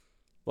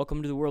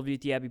Welcome to the Worldview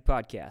at the Abbey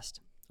podcast.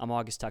 I'm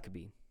August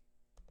Tuckabee.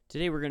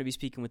 Today we're going to be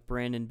speaking with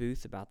Brandon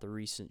Booth about the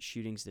recent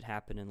shootings that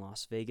happened in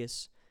Las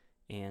Vegas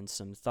and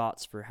some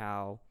thoughts for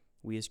how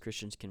we as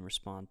Christians can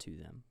respond to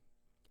them.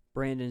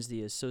 Brandon is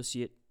the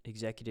Associate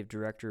Executive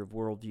Director of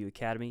Worldview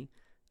Academy,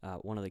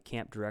 one of the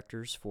camp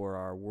directors for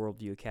our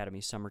Worldview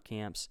Academy summer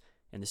camps,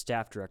 and the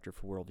staff director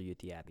for Worldview at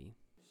the Abbey.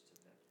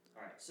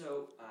 All right,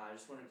 so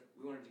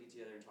we wanted to get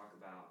together and talk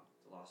about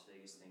the Las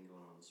Vegas thing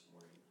going on this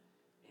morning.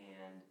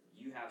 And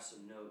you have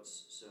some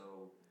notes,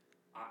 so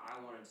I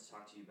wanted to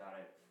talk to you about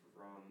it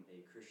from a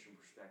Christian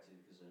perspective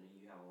because I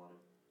know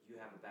you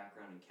have a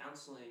background in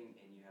counseling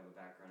and you have a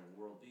background in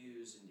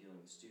worldviews and dealing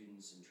with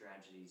students and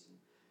tragedies and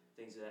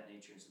things of that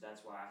nature. And so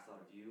that's why I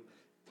thought of you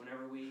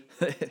whenever we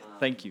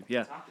Thank you.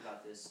 Yeah. talked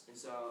about this. And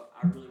so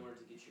I really wanted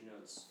to get your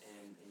notes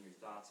and your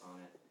thoughts on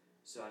it.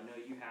 So I know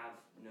you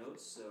have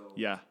notes, so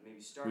Yeah,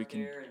 maybe start we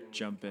can there and then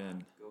jump we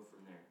can in. Go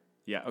from there.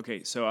 Yeah.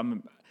 Okay. So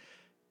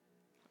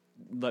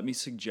let me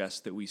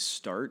suggest that we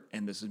start,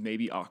 and this is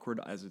maybe awkward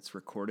as it's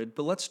recorded,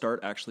 but let's start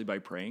actually by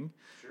praying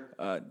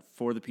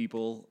for the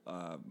people.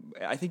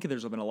 I think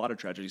there's been a lot of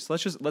tragedies. So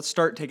let's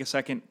start, take a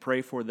second,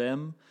 pray for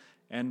them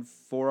and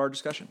for our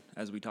discussion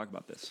as we talk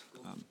about this.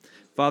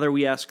 Father,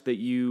 we ask that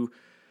you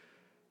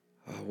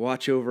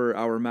watch over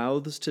our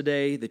mouths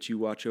today, that you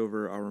watch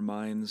over our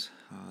minds,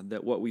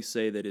 that what we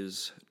say that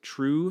is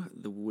true,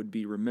 that would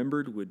be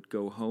remembered, would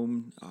go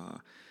home,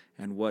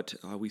 and what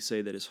we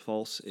say that is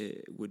false,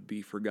 it would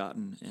be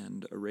forgotten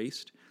and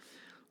erased.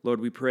 Lord,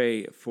 we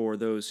pray for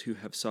those who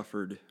have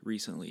suffered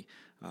recently,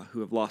 who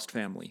have lost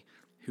family,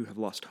 who have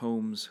lost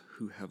homes,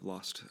 who have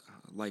lost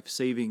life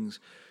savings,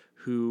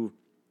 who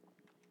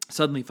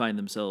suddenly find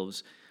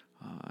themselves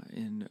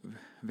in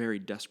very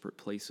desperate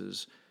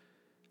places.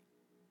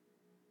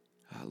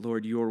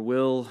 Lord, your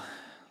will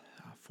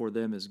for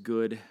them is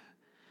good,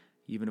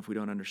 even if we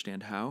don't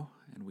understand how,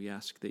 and we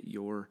ask that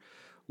your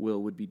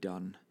will would be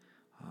done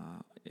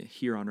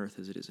here on earth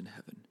as it is in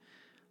heaven.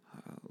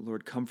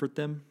 Lord, comfort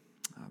them,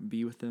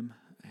 be with them,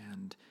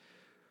 and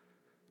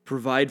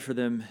provide for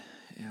them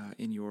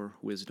in your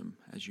wisdom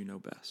as you know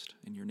best.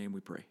 In your name we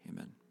pray.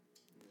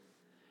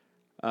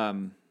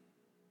 Amen.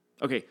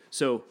 Okay,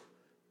 so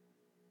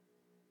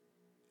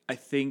I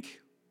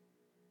think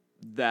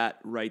that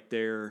right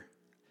there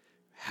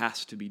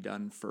has to be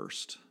done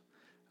first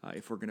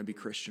if we're going to be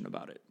Christian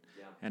about it.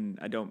 Yeah. And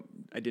I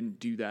didn't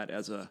do that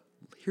as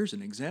here's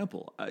an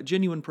example, a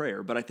genuine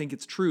prayer, but I think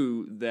it's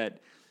true that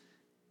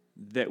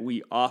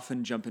we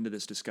often jump into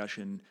this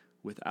discussion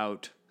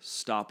without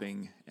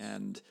stopping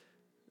and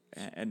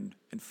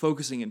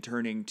focusing and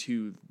turning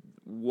to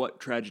what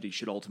tragedy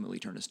should ultimately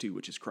turn us to,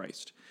 which is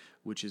Christ,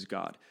 which is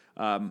God.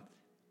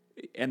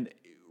 And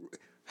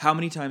how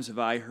many times have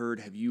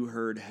you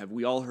heard, have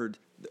we all heard,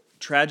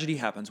 tragedy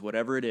happens,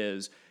 whatever it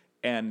is,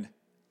 and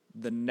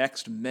the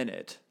next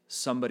minute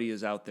somebody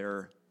is out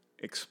there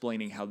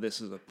explaining how this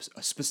is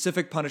a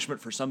specific punishment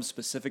for some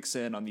specific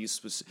sin on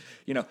these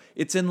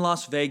it's in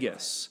Las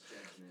Vegas.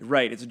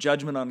 Right, it's a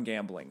judgment on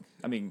gambling.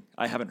 I mean,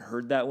 I haven't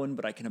heard that one,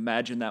 but I can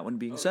imagine that one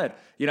being said.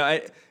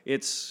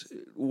 It's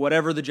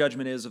whatever the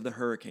judgment is of the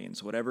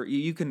hurricanes, whatever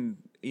you can,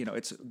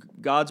 it's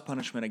God's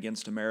punishment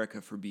against America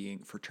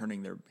for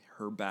turning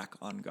her back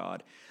on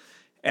God.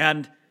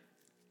 And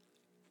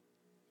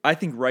I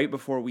think right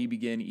before we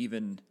begin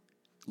even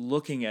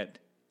looking at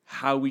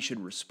how we should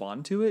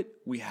respond to it,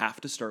 we have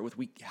to start with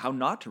how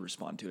not to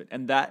respond to it.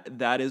 And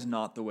that is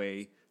not the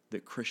way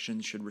that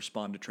Christians should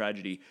respond to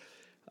tragedy.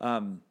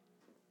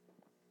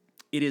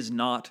 It is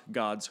not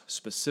God's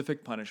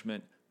specific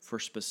punishment for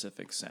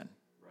specific sin.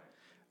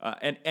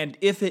 Right. And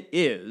if it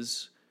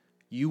is,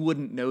 you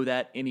wouldn't know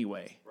that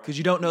anyway, because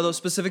you don't know those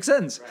specific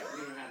sins. Right.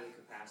 We don't have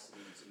the capacity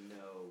to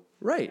know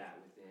right. that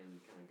within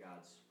kind of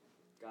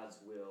God's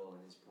will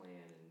and his plan.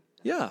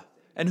 Yeah.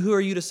 And who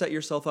are you to set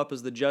yourself up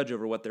as the judge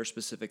over what their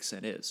specific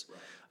sin is?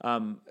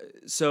 Right.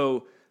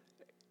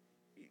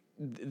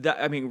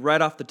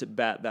 Right off the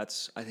bat,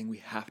 I think we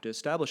have to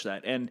establish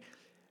that. And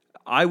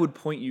I would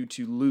point you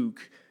to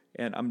Luke,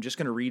 and I'm just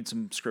going to read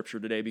some scripture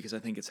today because I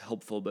think it's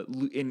helpful. But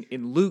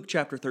in Luke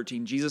chapter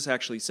 13, Jesus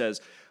actually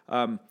says,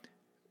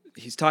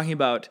 he's talking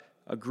about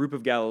a group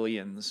of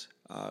Galileans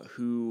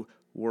who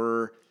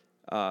were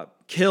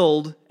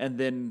killed, and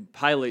then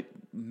Pilate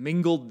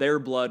mingled their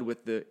blood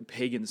with the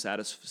pagan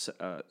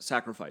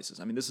sacrifices.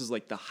 I mean, this is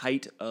like the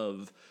height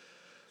of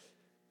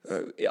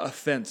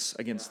offense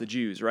against the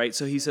Jews, right?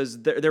 So he says,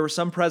 there were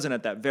some present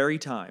at that very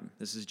time,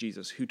 this is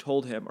Jesus, who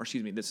told him,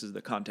 this is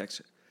the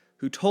context,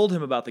 who told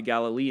him about the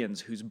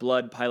Galileans whose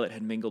blood Pilate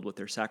had mingled with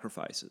their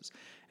sacrifices.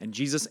 And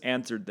Jesus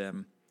answered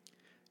them,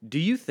 "Do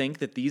you think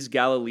that these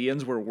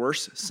Galileans were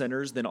worse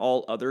sinners than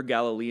all other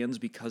Galileans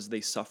because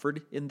they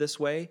suffered in this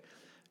way?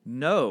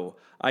 No,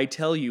 I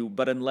tell you,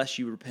 but unless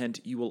you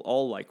repent, you will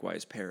all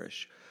likewise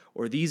perish.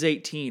 Or these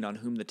 18 on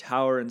whom the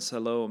tower in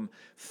Siloam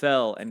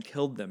fell and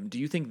killed them, do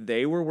you think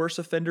they were worse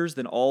offenders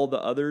than all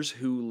the others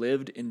who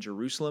lived in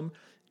Jerusalem?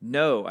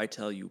 No, I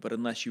tell you, but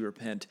unless you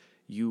repent,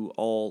 you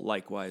all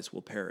likewise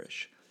will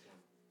perish."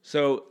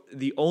 So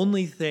the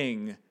only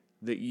thing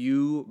that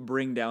you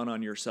bring down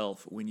on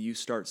yourself when you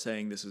start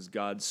saying this is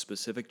God's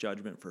specific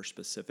judgment for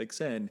specific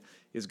sin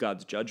is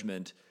God's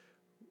judgment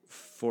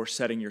for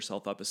setting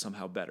yourself up as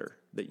somehow better.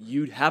 That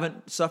you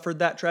haven't suffered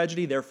that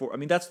tragedy, therefore, I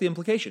mean, that's the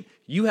implication.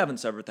 You haven't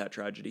suffered that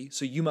tragedy,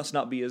 so you must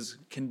not be as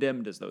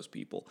condemned as those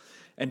people.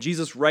 And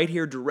Jesus right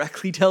here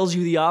directly tells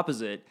you the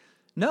opposite.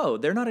 No,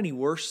 they're not any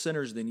worse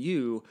sinners than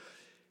you.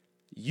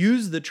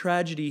 Use the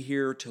tragedy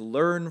here to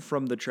learn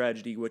from the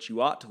tragedy what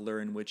you ought to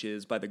learn, which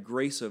is by the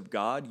grace of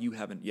God, you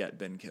haven't yet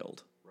been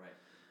killed.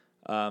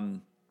 Right.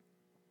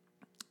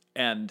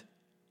 And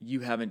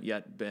you haven't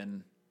yet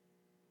been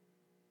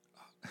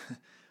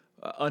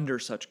under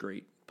such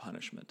great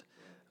punishment,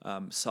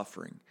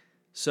 suffering.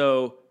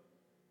 So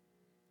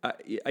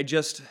I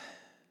just,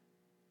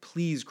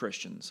 please,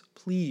 Christians,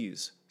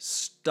 please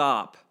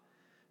stop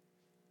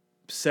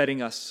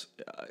setting us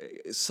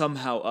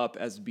somehow up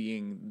as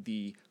being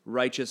the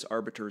righteous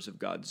arbiters of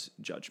God's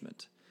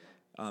judgment.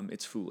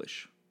 It's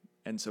foolish.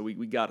 And so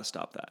we got to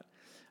stop that.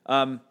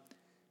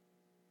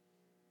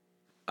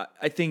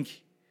 I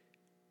think...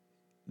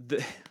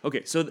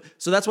 so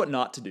that's what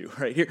not to do,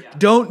 right here. Yeah.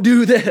 Don't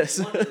do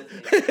this.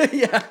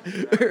 Yeah,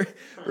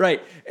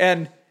 right.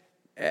 And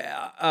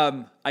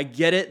I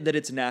get it that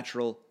it's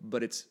natural,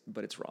 but it's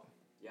wrong.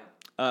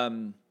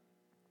 Yeah.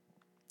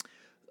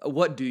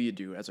 What do you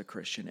do as a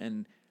Christian?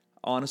 And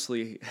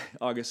honestly,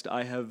 August,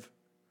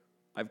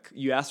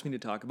 you asked me to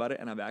talk about it,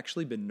 and I've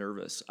actually been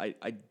nervous.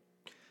 I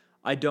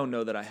don't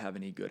know that I have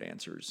any good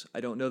answers.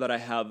 I don't know that I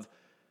have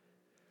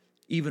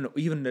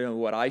even know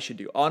what I should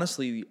do.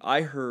 Honestly,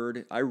 I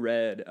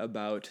read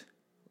about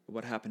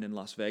what happened in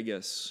Las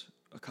Vegas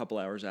a couple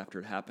hours after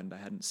it happened. I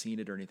hadn't seen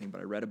it or anything, but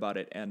I read about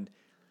it, and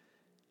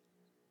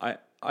I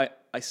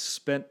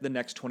spent the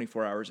next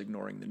 24 hours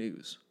ignoring the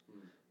news.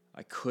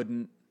 I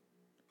couldn't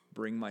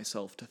bring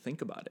myself to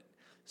think about it.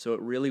 So it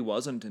really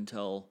wasn't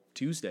until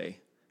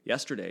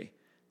yesterday,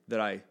 that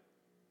I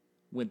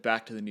went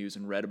back to the news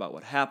and read about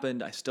what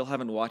happened. I still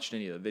haven't watched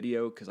any of the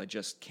video because I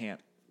just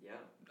can't.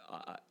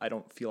 I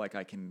don't feel like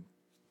I can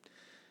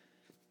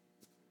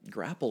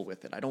grapple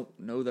with it. I don't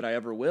know that I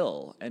ever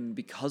will. And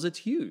because it's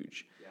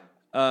huge.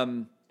 Yeah.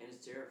 And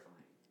it's terrifying.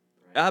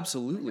 Right?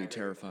 Absolutely like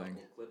terrifying. I read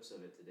a couple clips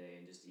of it today,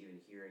 and just even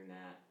hearing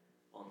that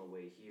on the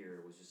way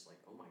here was just like,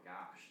 oh my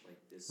gosh, like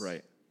this.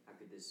 Right. How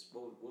could this?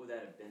 What would that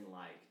have been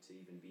like to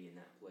even be in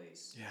that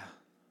place? Yeah.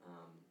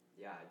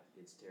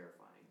 It's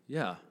terrifying.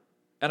 Yeah.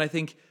 And I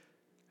think,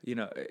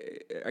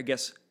 I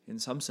guess in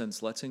some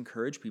sense, let's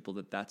encourage people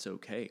that that's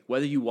okay.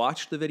 Whether you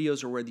watch the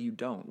videos or whether you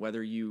don't,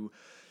 whether you,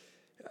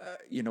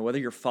 whether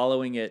you're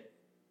following it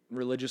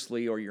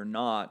religiously or you're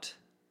not,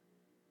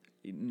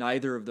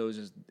 neither of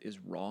those is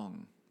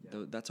wrong.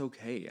 Yeah. That's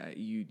okay.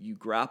 You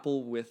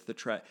grapple with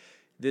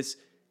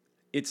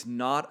it's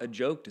not a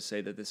joke to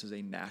say that this is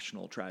a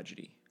national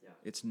tragedy. Yeah.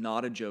 It's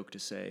not a joke to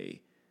say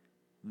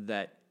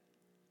that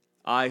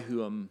I,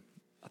 who am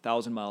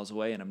 1,000 miles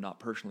away and I'm not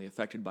personally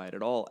affected by it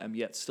at all, am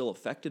yet still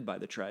affected by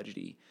the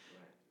tragedy,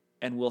 right,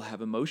 and will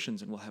have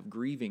emotions and will have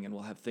grieving and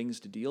will have things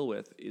to deal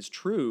with, is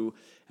true.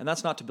 And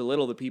that's not to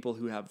belittle the people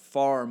who have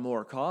far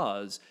more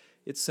cause.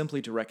 It's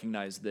simply to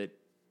recognize that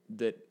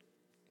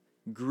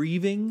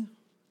grieving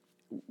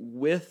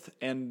with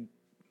and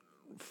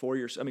for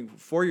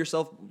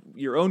yourself,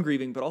 your own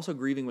grieving, but also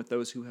grieving with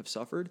those who have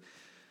suffered,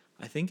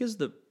 I think is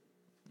the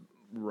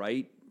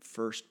right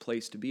first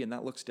place to be, and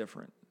that looks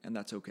different, and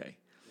that's okay.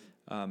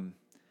 And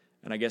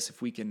I guess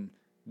if we can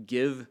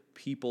give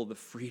people the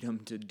freedom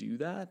to do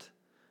that,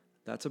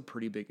 that's a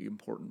pretty big,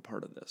 important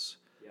part of this.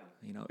 Yeah.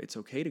 It's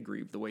okay to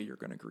grieve the way you're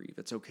going to grieve.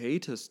 It's okay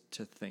to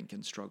think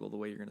and struggle the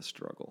way you're going to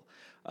struggle.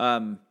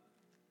 And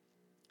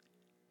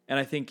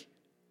I think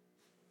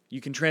you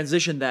can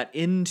transition that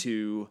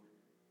into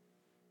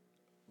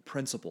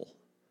principle.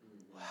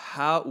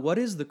 What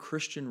is the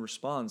Christian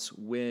response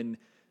when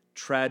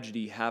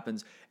tragedy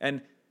happens?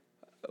 And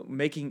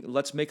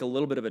let's make a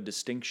little bit of a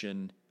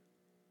distinction.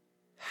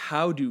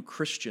 How do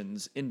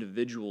Christians,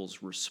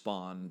 individuals,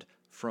 respond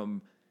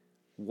from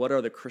what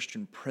are the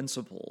Christian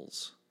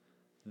principles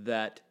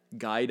that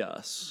guide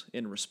us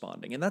in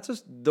responding? And that's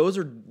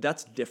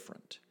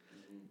different.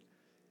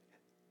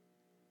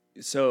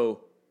 Mm-hmm.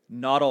 So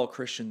not all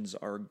Christians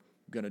are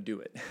going to do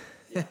it.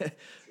 Yeah,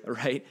 sure.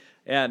 Right?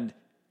 And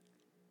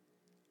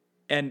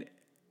I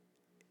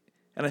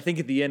think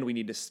at the end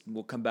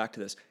we'll come back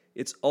to this.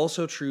 It's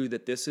also true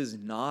that this is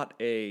not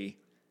a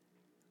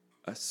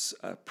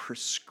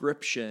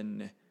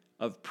prescription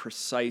of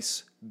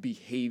precise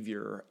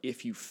behavior.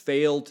 If you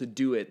fail to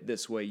do it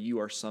this way, you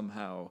are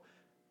somehow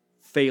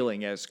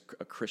failing as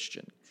a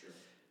Christian. Sure.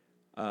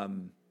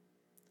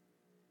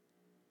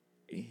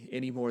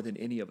 Any more than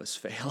any of us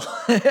fail.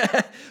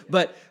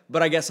 But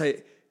I guess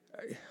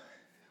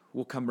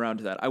we'll come around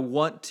to that. I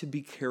want to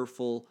be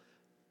careful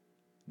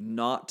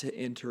not to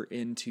enter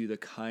into the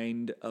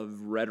kind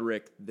of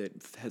rhetoric that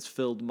has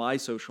filled my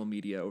social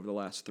media over the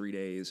last 3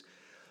 days,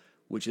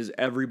 which is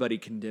everybody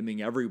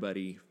condemning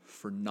everybody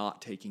for not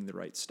taking the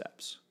right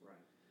steps.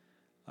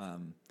 Right.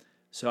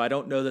 So I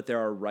don't know that there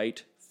are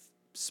right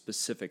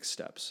specific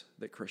steps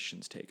that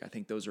Christians take. I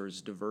think those are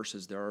as diverse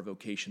as there are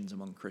vocations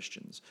among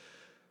Christians.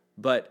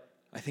 But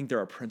I think there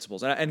are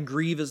principles. And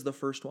grieve is the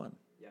first one.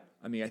 Yeah.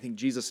 I mean, I think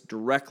Jesus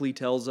directly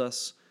tells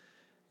us,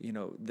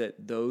 that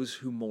those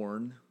who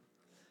mourn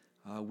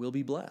will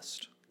be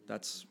blessed.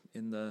 That's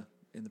in the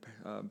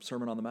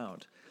Sermon on the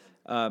Mount.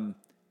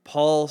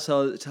 Paul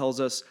tells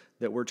us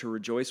that we're to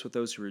rejoice with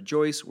those who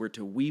rejoice, we're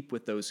to weep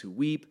with those who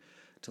weep,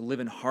 to live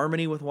in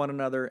harmony with one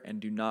another, and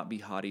do not be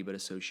haughty, but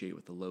associate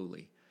with the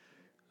lowly.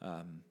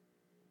 And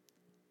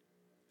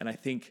I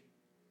think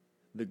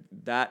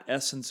that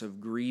essence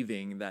of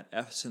grieving, that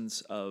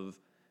essence of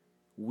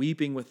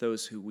weeping with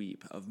those who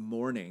weep, of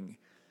mourning,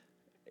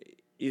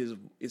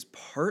 is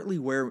partly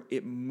where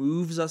it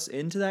moves us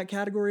into that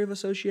category of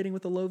associating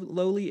with the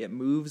lowly. It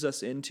moves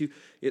us into,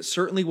 it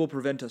certainly will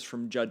prevent us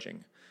from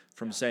judging,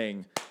 from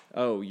saying,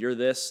 oh, you're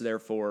this,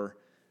 therefore.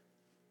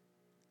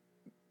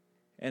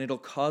 And it'll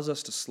cause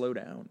us to slow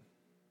down,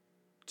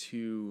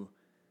 to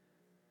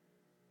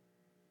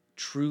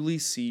truly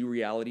see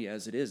reality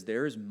as it is.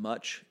 There is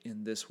much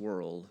in this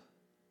world,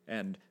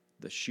 and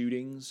the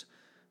shootings,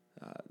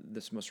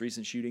 this most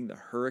recent shooting, the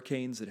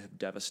hurricanes that have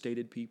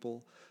devastated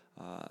people,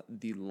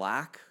 the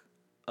lack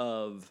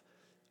of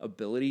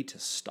ability to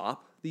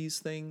stop these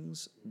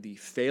things, the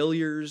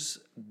failures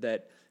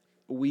that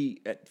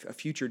we at a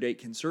future date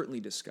can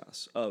certainly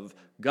discuss, of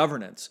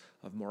governance,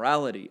 of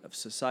morality, of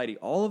society.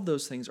 All of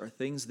those things are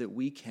things that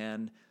we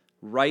can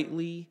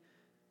rightly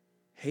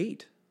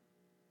hate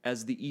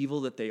as the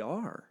evil that they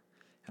are.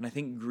 And I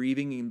think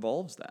grieving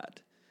involves that.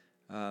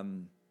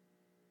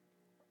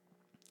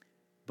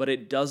 But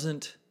it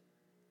doesn't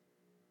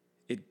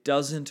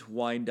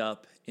wind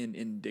up in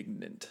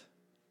indignant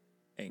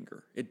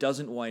anger. It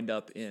doesn't wind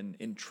up in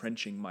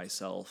entrenching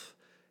myself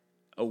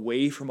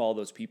away from all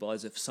those people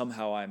as if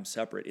somehow I'm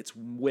separate. It's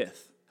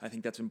with. I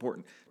think that's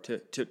important,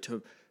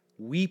 to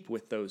weep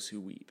with those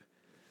who weep,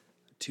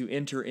 to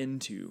enter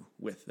into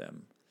with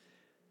them.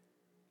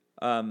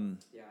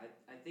 Yeah,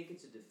 I think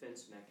it's a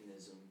defense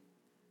mechanism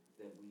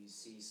that we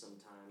see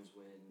sometimes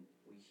when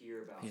we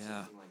hear about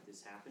something like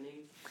this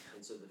happening.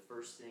 And so the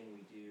first thing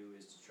we do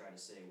is to try to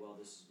say, well,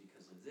 this is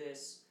because of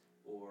this,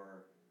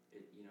 or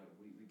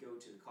we go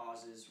to the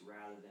causes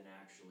rather than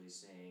actually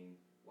saying,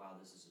 wow,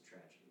 this is a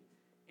tragedy.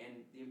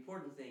 And the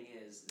important thing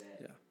is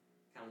that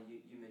kind of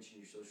you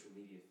mentioned your social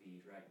media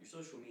feed, right? Your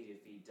social media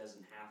feed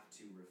doesn't have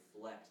to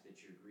reflect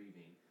that you're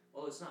grieving.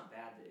 Well, it's not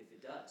bad if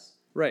it does.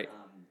 Right.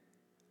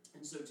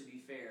 And so to be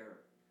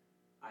fair,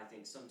 I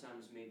think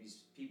sometimes maybe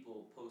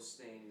people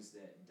post things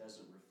that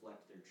doesn't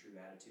reflect their true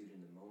attitude in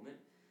the moment,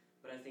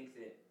 but I think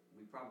that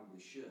we probably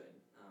should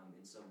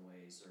in some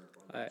ways, or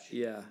that should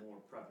be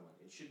more prevalent.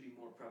 It should be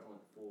more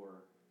prevalent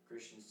for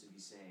Christians to be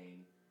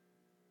saying,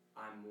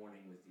 I'm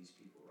mourning with these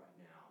people right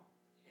now.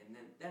 And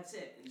then that's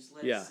it, and just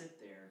let it sit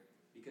there,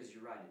 because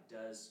you're right, it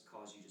does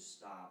cause you to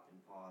stop and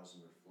pause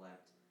and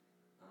reflect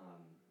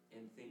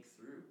and think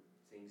through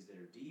things that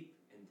are deep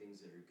and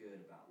things that are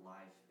good about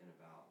life and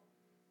about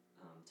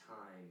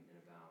time and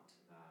about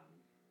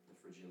the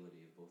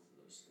fragility of both of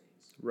those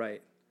things.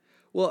 Right.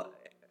 Well,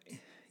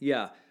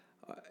 yeah.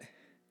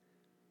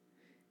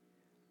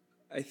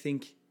 I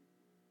think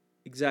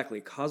exactly.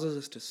 It causes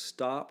us to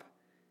stop.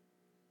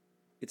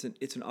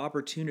 It's an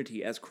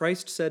opportunity, as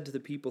Christ said to the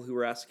people who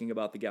were asking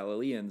about the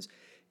Galileans,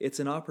 it's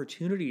an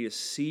opportunity to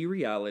see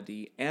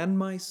reality and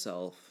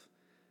myself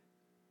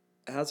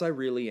as I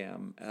really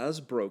am, as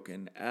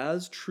broken,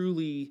 as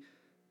truly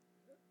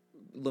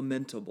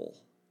lamentable,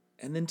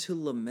 and then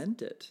to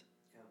lament it,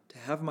 to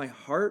have my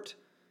heart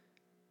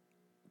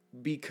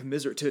be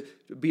commiserate, to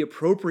be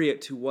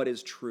appropriate to what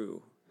is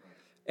true.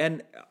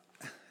 And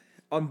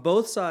on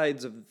both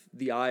sides of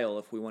the aisle,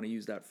 if we want to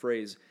use that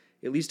phrase,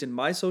 at least in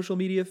my social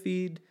media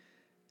feed,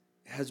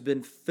 has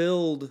been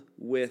filled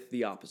with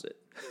the opposite.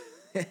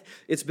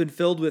 It's been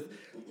filled with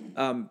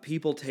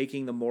people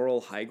taking the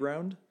moral high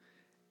ground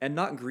and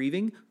not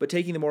grieving, but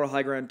taking the moral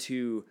high ground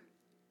to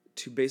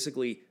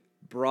basically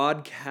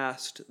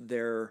broadcast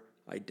their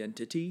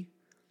identity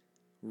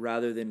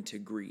rather than to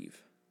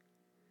grieve.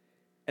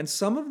 And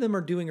some of them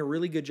are doing a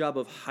really good job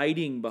of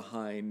hiding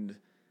behind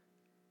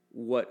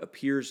what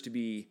appears to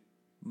be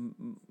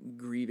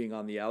grieving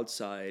on the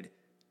outside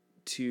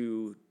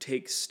to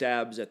take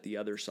stabs at the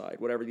other side,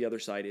 whatever the other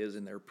side is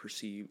in their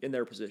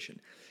position.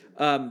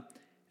 And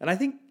I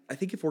think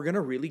if we're going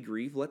to really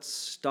grieve, let's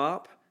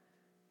stop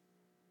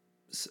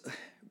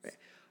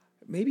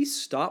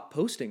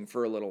posting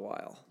for a little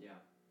while.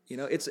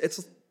 Yeah.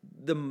 It's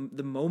the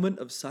moment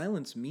of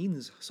silence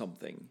means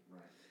something.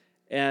 Right.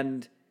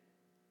 And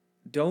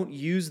don't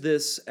use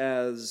this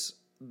as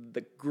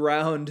the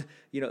ground,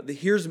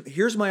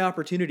 here's my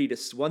opportunity to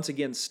once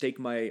again stake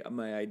my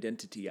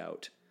identity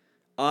out.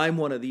 I'm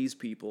one of these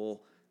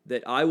people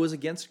that I was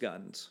against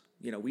guns.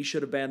 We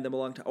should have banned them a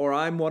long time. Or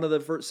I'm one of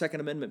the Second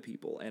Amendment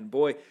people. And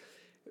boy,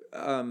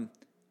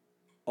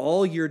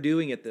 all you're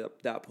doing at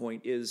that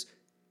point is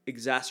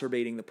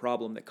exacerbating the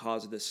problem that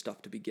caused this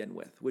stuff to begin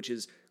with, which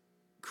is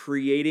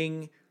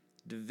creating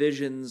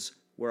divisions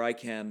where I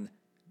can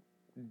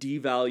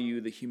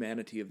devalue the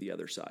humanity of the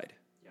other side.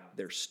 Yeah.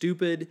 They're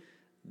stupid,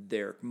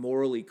 they're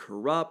morally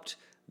corrupt,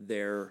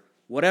 they're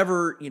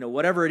whatever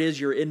it is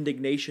your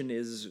indignation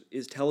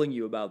is telling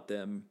you about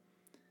them.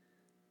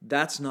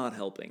 That's not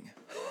helping.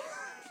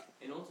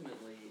 And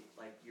ultimately,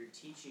 like, you're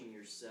teaching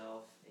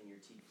yourself, and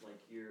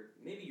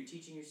maybe you're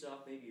teaching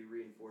yourself, maybe you're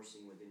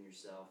reinforcing within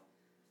yourself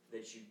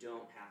that you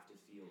don't have to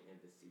feel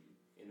empathy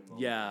in a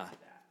moment like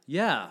that.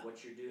 Yeah.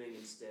 What you're doing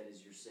instead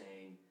is you're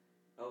saying,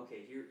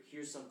 okay,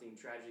 here's something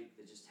tragic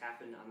that just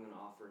happened. I'm going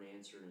to offer an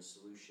answer and a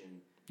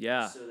solution,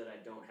 so that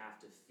I don't have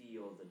to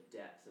feel the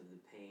depth of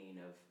the pain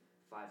of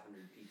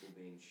 500 people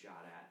being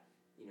shot at,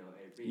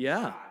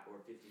 shot, or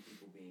 50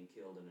 people being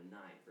killed in a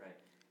night, right?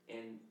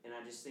 And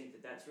I just think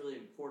that that's really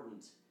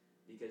important,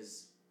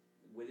 because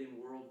within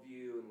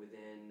worldview and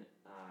within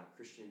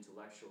Christian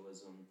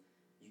intellectualism,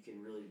 you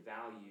can really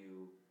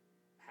value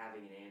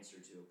having an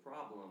answer to a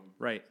problem,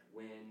 right,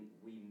 when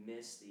we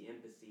miss the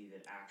empathy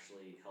that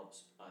actually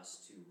helps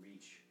us to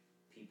reach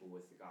people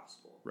with the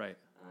gospel. Right.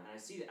 And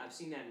I've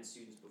seen that in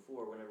students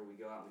before. Whenever we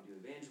go out and we do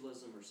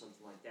evangelism or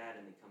something like that,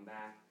 and they come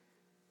back,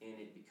 and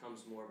it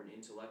becomes more of an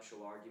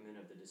intellectual argument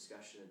of the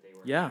discussion that they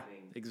were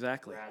having,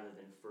 exactly, rather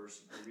than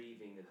first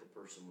grieving that the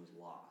person was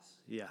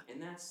lost. Yeah. And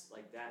that's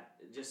like that.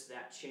 Just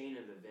that chain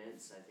of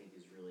events, I think,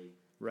 is really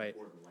right.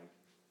 important. Like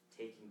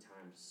taking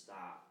time to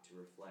stop, to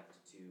reflect,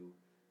 to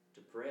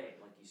pray,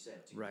 like you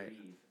said, to right.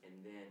 grieve, and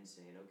then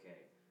saying, okay,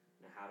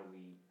 now how do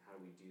we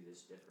do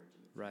this different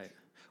in the future? Right.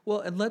 Well,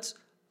 and let's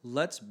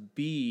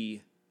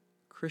be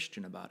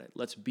Christian about it.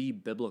 Let's be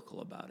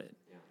biblical about it.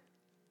 Yeah.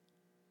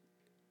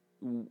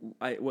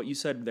 What you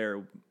said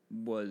there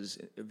was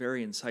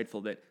very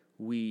insightful, that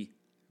we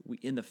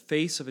in the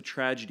face of a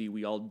tragedy,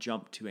 we all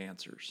jump to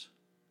answers.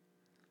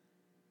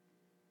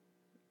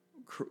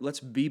 Let's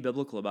be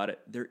biblical about it.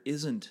 There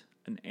isn't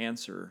an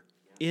answer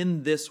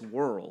in this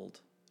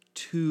world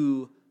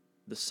to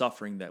the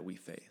suffering that we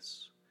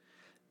face.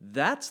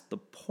 That's the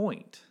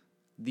point.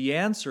 The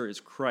answer is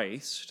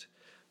Christ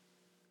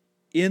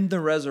in the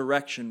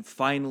resurrection,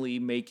 finally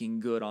making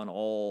good on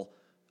all,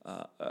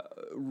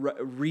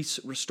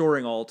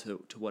 restoring all to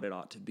what it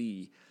ought to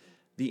be.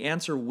 The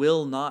answer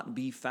will not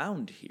be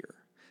found here.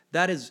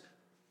 That is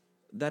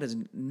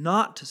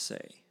not to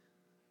say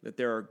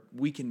that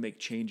we can make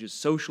changes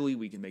socially,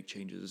 we can make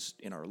changes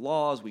in our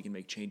laws, we can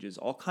make changes,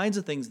 all kinds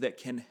of things that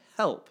can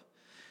help,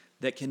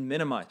 that can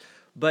minimize.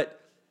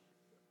 But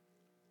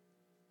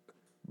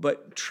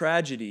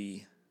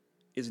tragedy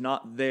is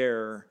not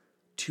there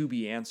to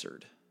be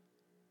answered.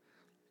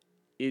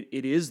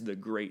 It is the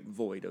great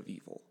void of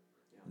evil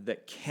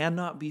that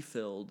cannot be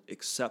filled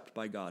except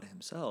by God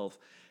himself.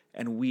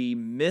 And we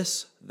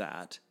miss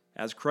that,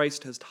 as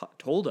Christ has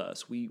told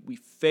us. We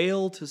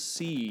fail to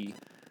see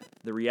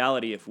the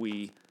reality if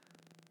we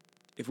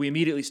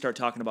immediately start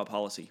talking about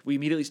policy, we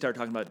immediately start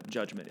talking about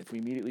judgment, if we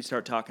immediately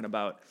start talking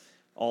about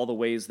all the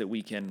ways that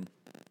we can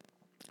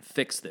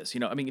fix this.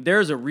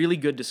 There's a really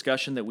good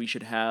discussion that we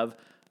should have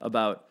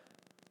about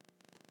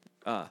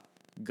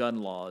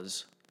gun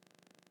laws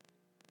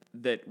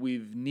that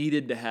we've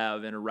needed to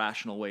have in a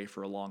rational way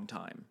for a long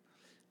time.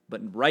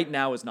 But right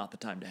now is not the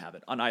time to have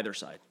it on either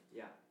side.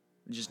 Yeah.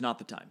 It's just not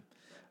the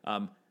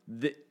time.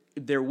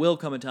 There will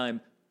come a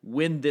time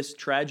when this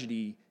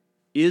tragedy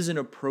is an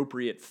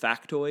appropriate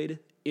factoid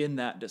in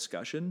that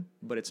discussion,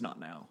 but it's not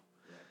now.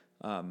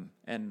 Right.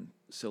 And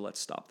so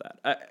let's stop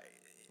that.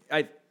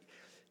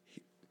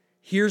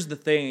 Here's the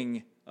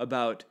thing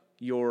about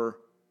your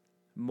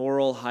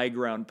moral high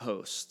ground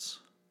posts,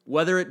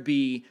 whether it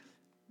be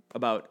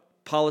about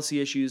policy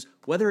issues,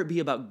 whether it be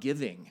about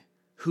giving,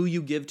 who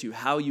you give to,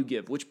 how you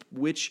give,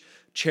 which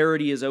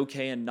charity is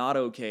okay and not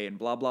okay, and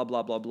blah, blah,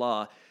 blah, blah,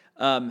 blah.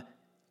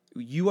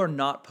 You are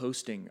not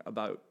posting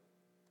about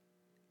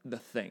the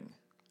thing.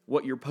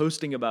 What you're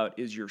posting about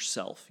is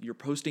yourself. You're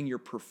posting your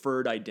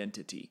preferred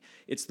identity.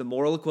 It's the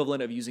moral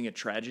equivalent of using a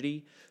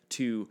tragedy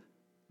to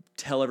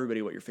tell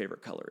everybody what your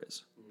favorite color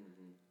is.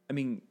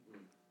 Mm-hmm.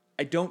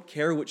 I don't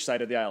care which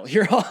side of the aisle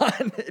you're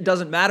on. It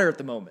doesn't matter at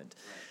the moment.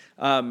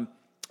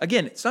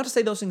 Again, it's not to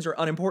say those things are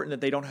unimportant, that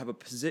they don't have a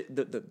position.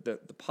 The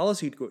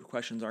policy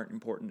questions aren't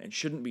important and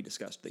shouldn't be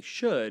discussed. They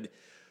should.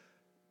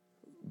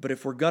 But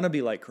if we're going to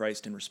be like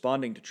Christ in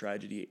responding to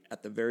tragedy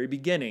at the very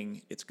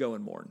beginning, it's go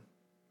and mourn.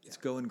 It's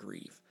go and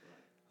grieve.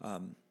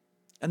 And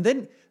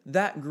then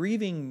that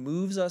grieving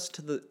moves us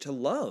to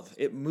love.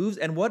 It moves.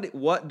 And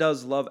what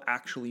does love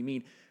actually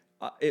mean?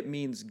 It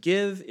means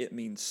give. It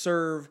means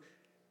serve.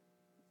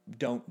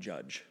 Don't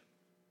judge.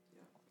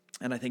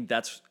 And I think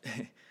that's,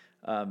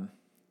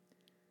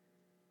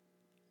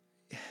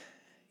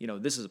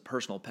 this is a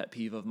personal pet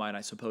peeve of mine,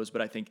 I suppose,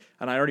 but I think,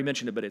 and I already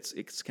mentioned it, but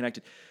it's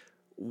connected.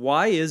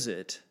 Why is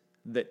it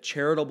that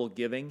charitable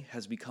giving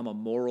has become a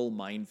moral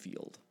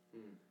minefield?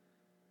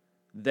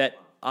 That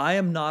I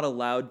am not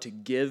allowed to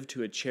give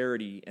to a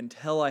charity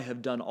until I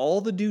have done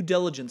all the due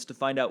diligence to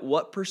find out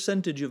what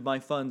percentage of my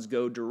funds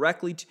go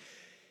directly to...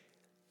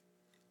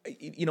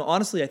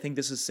 honestly, I think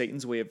this is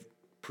Satan's way of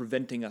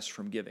preventing us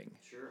from giving.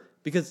 Sure.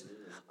 Because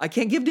I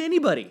can't give to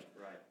anybody.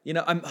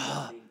 Right. I'm...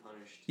 being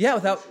punished. Yeah,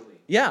 without. Socially.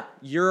 Yeah,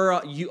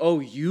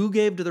 you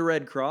gave to the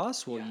Red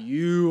Cross. Well, Yeah.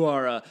 you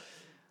are a.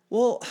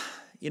 Well,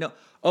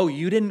 oh,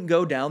 you didn't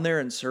go down there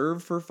and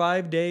serve for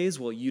 5 days.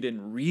 Well, you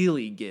didn't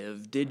really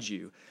give, did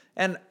you?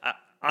 And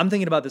I'm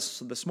thinking about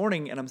this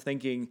morning, and I'm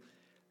thinking,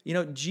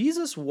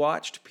 Jesus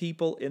watched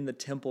people in the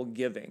temple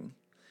giving.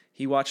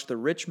 He watched the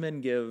rich men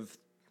give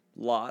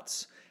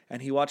lots,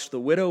 and he watched the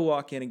widow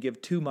walk in and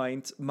give 2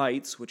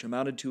 mites, which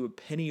amounted to a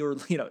penny or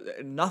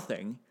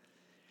nothing.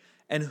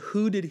 And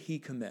who did he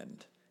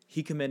commend?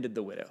 He commended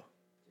the widow.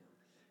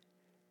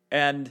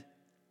 And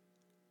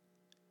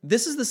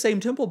this is the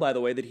same temple, by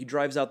the way, that he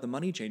drives out the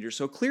money changers.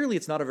 So clearly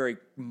it's not a very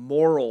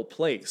moral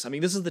place. I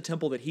mean, this is the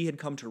temple that he had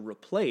come to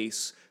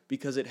replace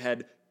because it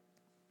had,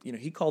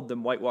 he called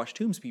them whitewashed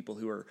tombs people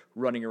who are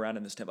running around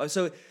in this temple.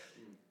 So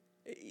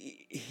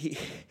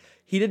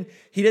he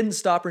didn't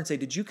stop her and say,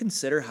 did you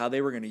consider how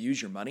they were going to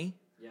use your money?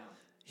 Yeah.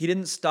 He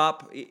didn't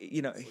stop, Or tell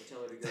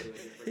her to go to a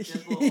different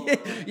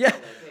temple. Yeah.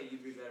 Like, hey,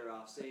 you'd be better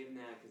off saving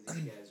that because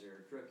these guys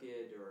are crooked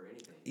or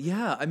anything.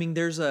 Yeah, I mean,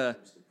 there's the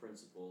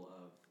principle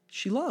of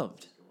she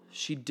loved.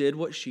 She did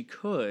what she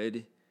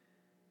could.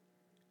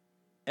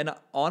 And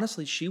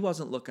honestly, she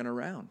wasn't looking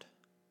around.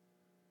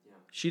 Yeah.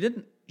 She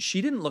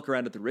didn't look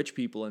around at the rich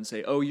people and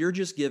say, "Oh, you're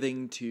just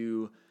giving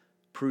to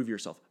prove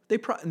yourself."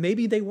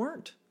 Maybe they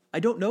weren't. I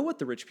don't know what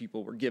the rich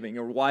people were giving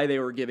or why they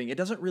were giving. It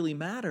doesn't really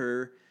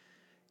matter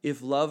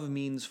if love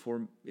means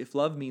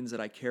that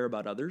I care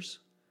about others,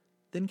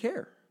 then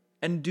care.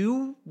 And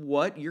do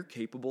what you're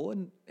capable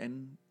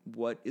and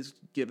what is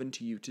given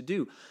to you to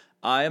do.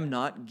 I am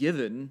not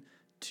given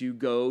to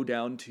go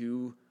down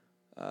to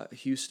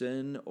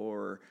Houston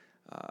or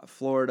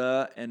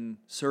Florida and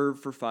serve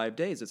for 5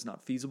 days. It's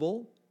not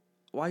feasible.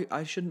 Why?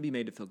 I shouldn't be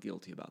made to feel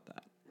guilty about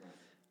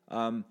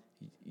that.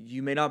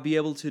 You may not be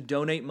able to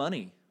donate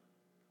money.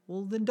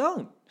 Well, then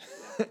don't.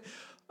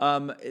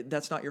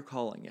 That's not your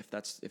calling if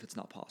it's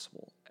not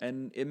possible,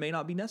 and it may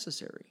not be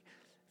necessary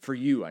for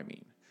you. I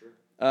mean,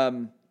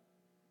 Sure.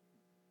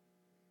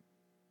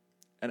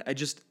 And I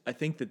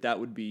think that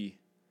would be.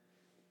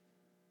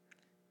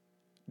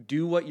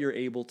 Do what you're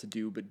able to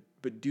do,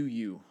 but do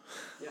you.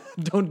 Yeah.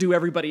 Don't do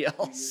everybody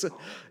else.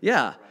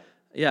 Yeah. Right.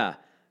 Yeah.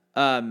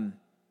 And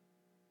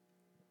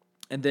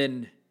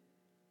then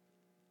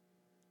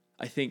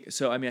I think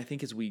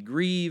as we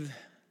grieve,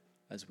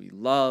 as we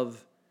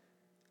love,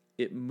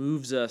 it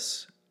moves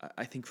us,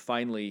 I think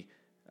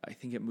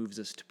it moves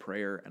us to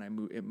prayer,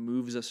 and it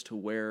moves us to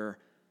where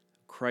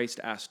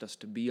Christ asked us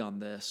to be on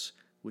this,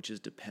 which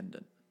is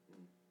dependent.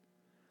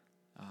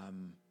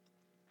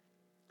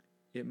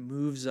 It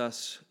moves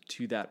us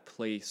to that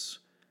place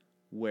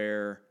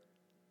where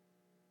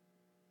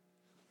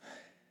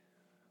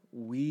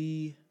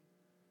we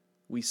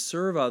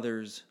serve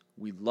others,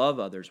 we love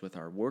others with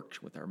our work,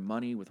 with our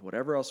money, with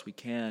whatever else we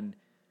can,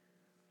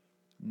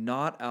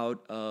 not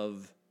out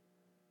of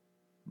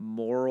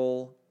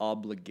moral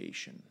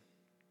obligation,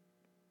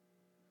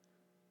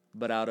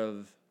 but out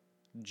of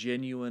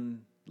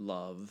genuine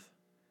love,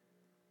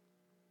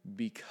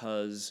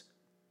 because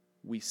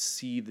we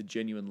see the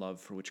genuine love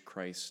for which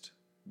Christ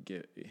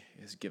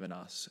has given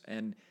us.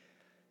 And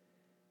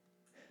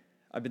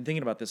I've been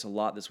thinking about this a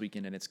lot this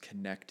weekend, and it's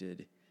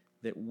connected,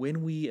 that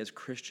when we as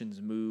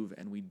Christians move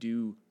and we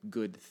do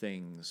good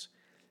things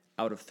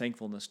out of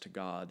thankfulness to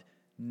God,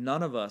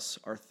 none of us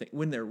are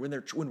when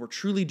we're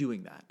truly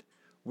doing that,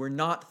 we're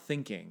not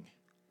thinking,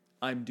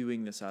 I'm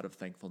doing this out of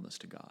thankfulness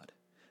to God.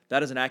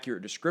 That is an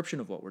accurate description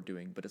of what we're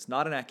doing, but it's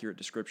not an accurate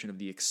description of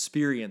the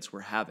experience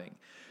we're having.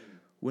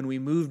 When we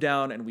move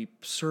down and we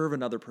serve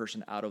another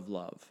person out of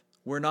love,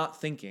 we're not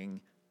thinking,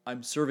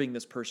 I'm serving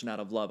this person out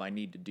of love, I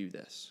need to do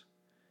this.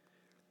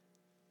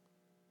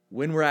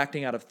 When we're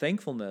acting out of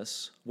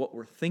thankfulness, what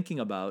we're thinking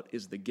about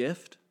is the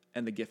gift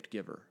and the gift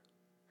giver.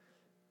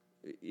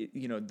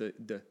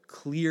 The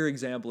clear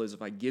example is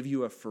if I give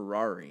you a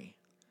Ferrari,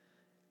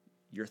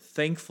 your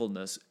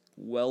thankfulness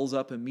wells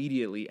up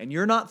immediately, and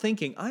you're not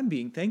thinking, I'm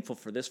being thankful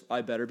for this,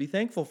 I better be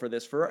thankful for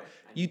this Ferrari.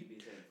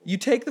 You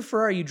take the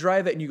Ferrari, you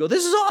drive it, and you go,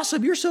 this is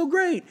awesome, you're so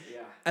great. Yeah.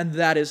 And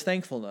that is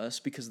thankfulness,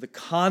 because the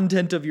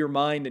content of your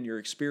mind and your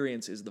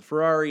experience is the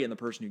Ferrari and the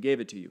person who gave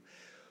it to you.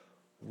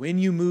 When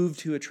you move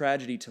to a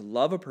tragedy to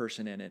love a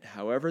person in it,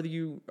 however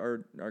you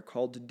are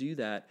called to do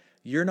that,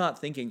 you're not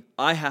thinking,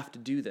 I have to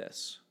do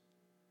this.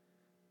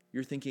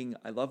 You're thinking,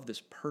 I love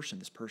this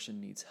person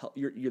needs help.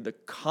 You're the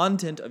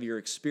content of your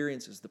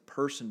experience is the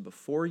person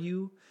before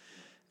you,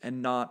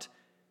 and not,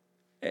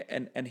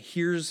 and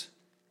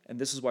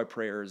this is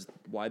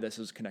why this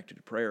is connected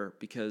to prayer,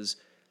 because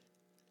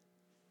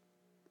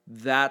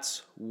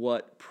that's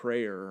what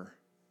prayer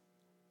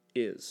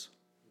is.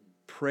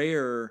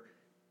 Prayer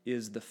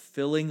is the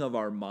filling of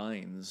our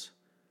minds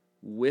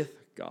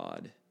with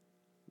God,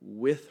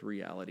 with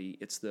reality.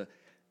 It's the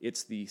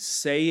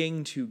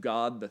saying to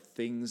God the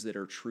things that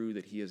are true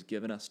that He has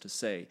given us to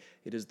say.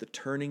 It is the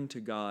turning to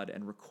God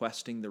and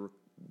requesting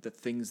the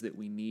things that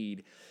we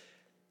need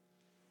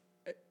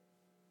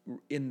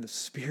in the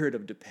spirit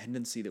of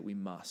dependency that we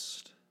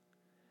must.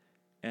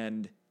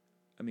 And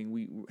I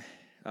mean,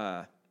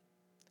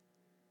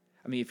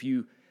 I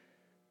mean,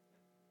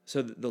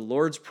 so the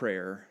Lord's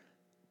Prayer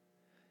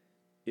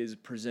is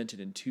presented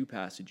in two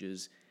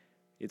passages.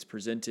 It's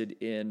presented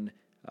in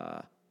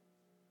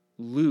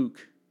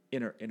Luke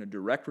in a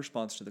direct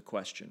response to the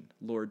question,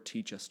 Lord,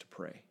 teach us to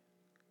pray.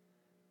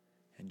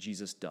 And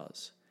Jesus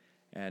does.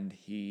 And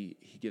he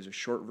gives a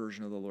short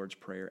version of the Lord's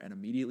Prayer, and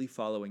immediately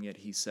following it,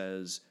 he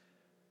says,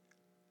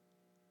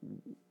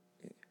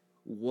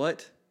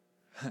 what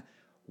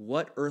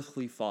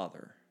earthly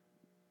father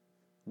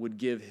would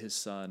give his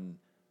son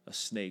a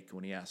snake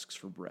when he asks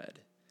for bread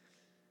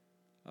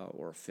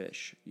or a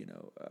fish?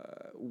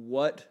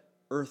 What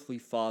earthly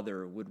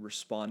father would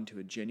respond to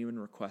a genuine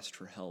request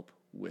for help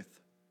with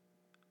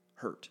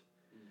hurt?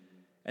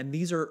 And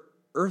these are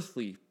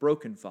earthly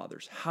broken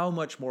fathers. How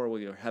much more will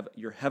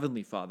your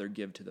heavenly Father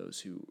give to those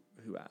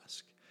who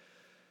ask?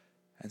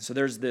 And so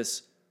there's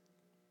this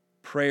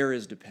prayer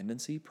is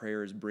dependency.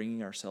 Prayer is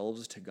bringing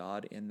ourselves to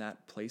God in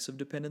that place of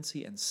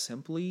dependency and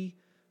simply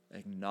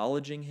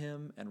acknowledging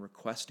him and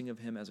requesting of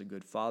him as a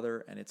good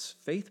father, and it's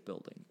faith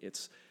building.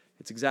 It's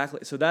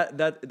exactly so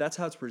that's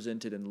how it's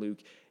presented in Luke.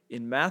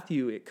 In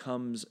Matthew, it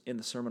comes in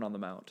the Sermon on the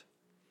Mount,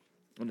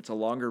 and it's a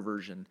longer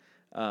version.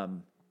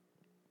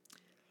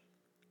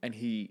 And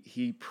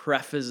he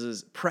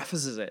prefaces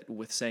it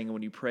with saying,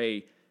 when you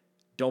pray,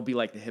 don't be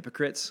like the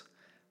hypocrites.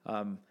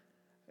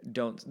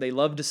 They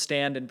love to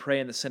stand and pray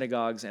in the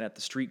synagogues and at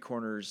the street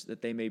corners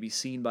that they may be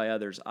seen by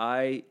others.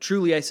 I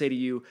say to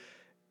you,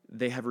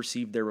 they have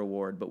received their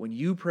reward. But when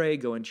you pray,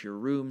 go into your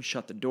room,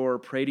 shut the door,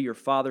 pray to your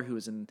Father who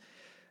is in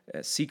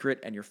secret,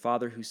 and your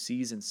Father who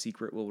sees in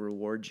secret will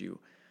reward you.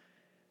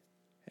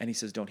 And he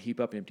says, don't heap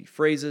up empty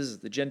phrases as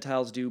the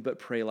Gentiles do, but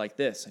pray like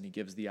this. And he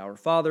gives the Our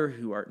Father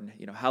who art in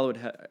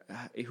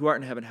who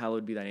art in heaven,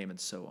 hallowed be thy name, and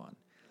so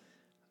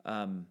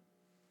on.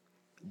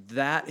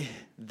 That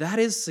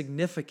is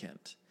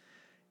significant.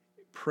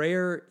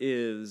 Prayer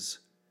is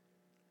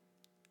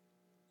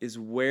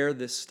where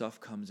this stuff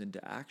comes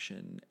into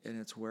action, and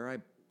it's where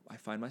I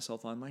find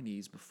myself on my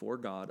knees before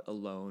God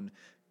alone,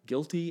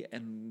 guilty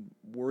and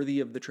worthy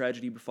of the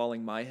tragedy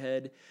befalling my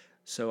head.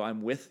 So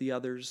I'm with the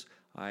others.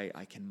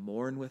 I can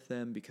mourn with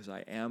them because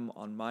I am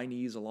on my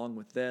knees along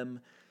with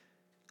them,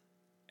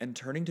 and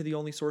turning to the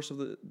only source of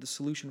the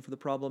solution for the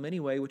problem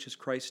anyway, which is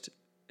Christ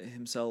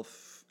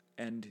himself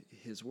and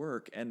his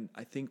work. And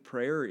I think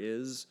prayer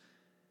is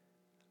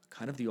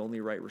kind of the only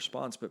right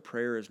response, but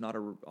prayer is not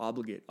an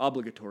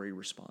obligatory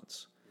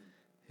response.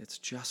 It's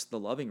just the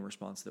loving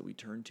response that we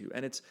turn to.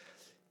 And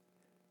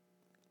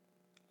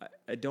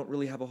I don't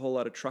really have a whole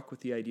lot of truck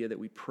with the idea that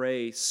we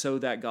pray so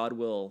that God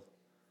will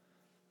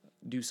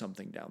do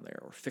something down there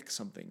or fix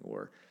something,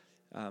 or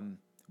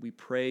we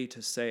pray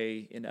to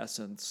say, in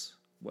essence,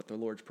 what the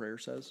Lord's Prayer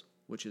says,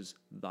 which is,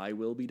 thy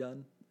will be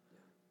done,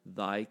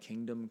 thy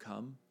kingdom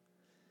come,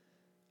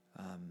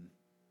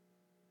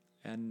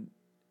 and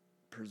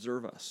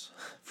preserve us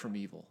from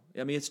evil.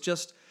 I mean,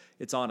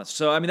 it's honest.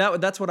 So I mean,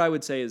 that's what I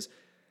would say is,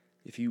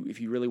 if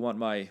you really want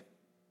my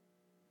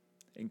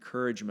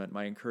encouragement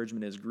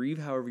is grieve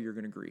however you're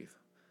going to grieve,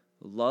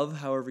 love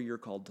however you're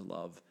called to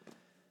love,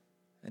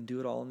 and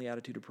do it all in the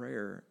attitude of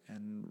prayer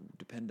and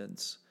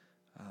dependence.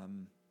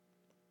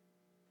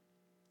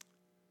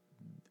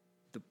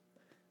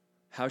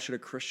 How should a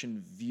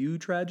Christian view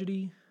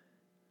tragedy?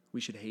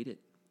 We should hate it.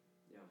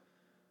 Yeah.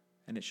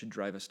 And it should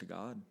drive us to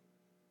God.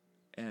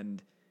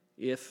 And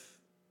if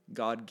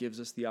God gives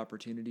us the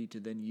opportunity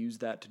to then use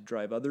that to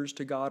drive others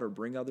to God or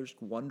bring others,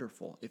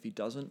 wonderful. If he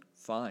doesn't,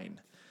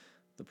 fine.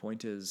 The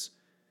point is,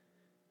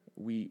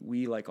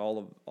 we like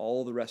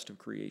all the rest of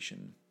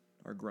creation,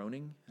 are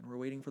groaning, and we're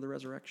waiting for the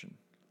resurrection.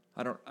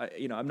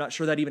 I'm not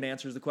sure that even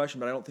answers the question,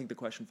 but I don't think the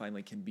question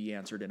finally can be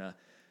answered in a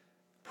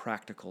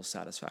practical,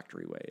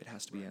 satisfactory way. It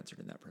has to be answered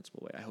in that principal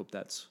way. I hope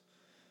that's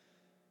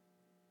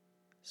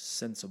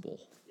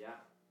sensible. Yeah,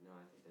 no,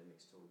 I think that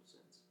makes total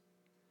sense.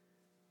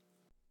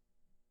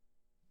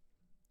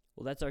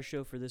 Well, that's our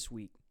show for this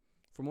week.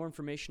 For more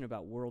information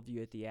about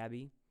Worldview at the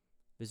Abbey,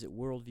 visit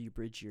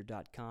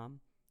worldviewbridgeyear.com,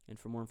 and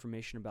for more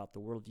information about the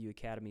Worldview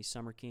Academy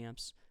summer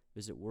camps,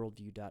 visit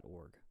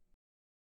worldview.org.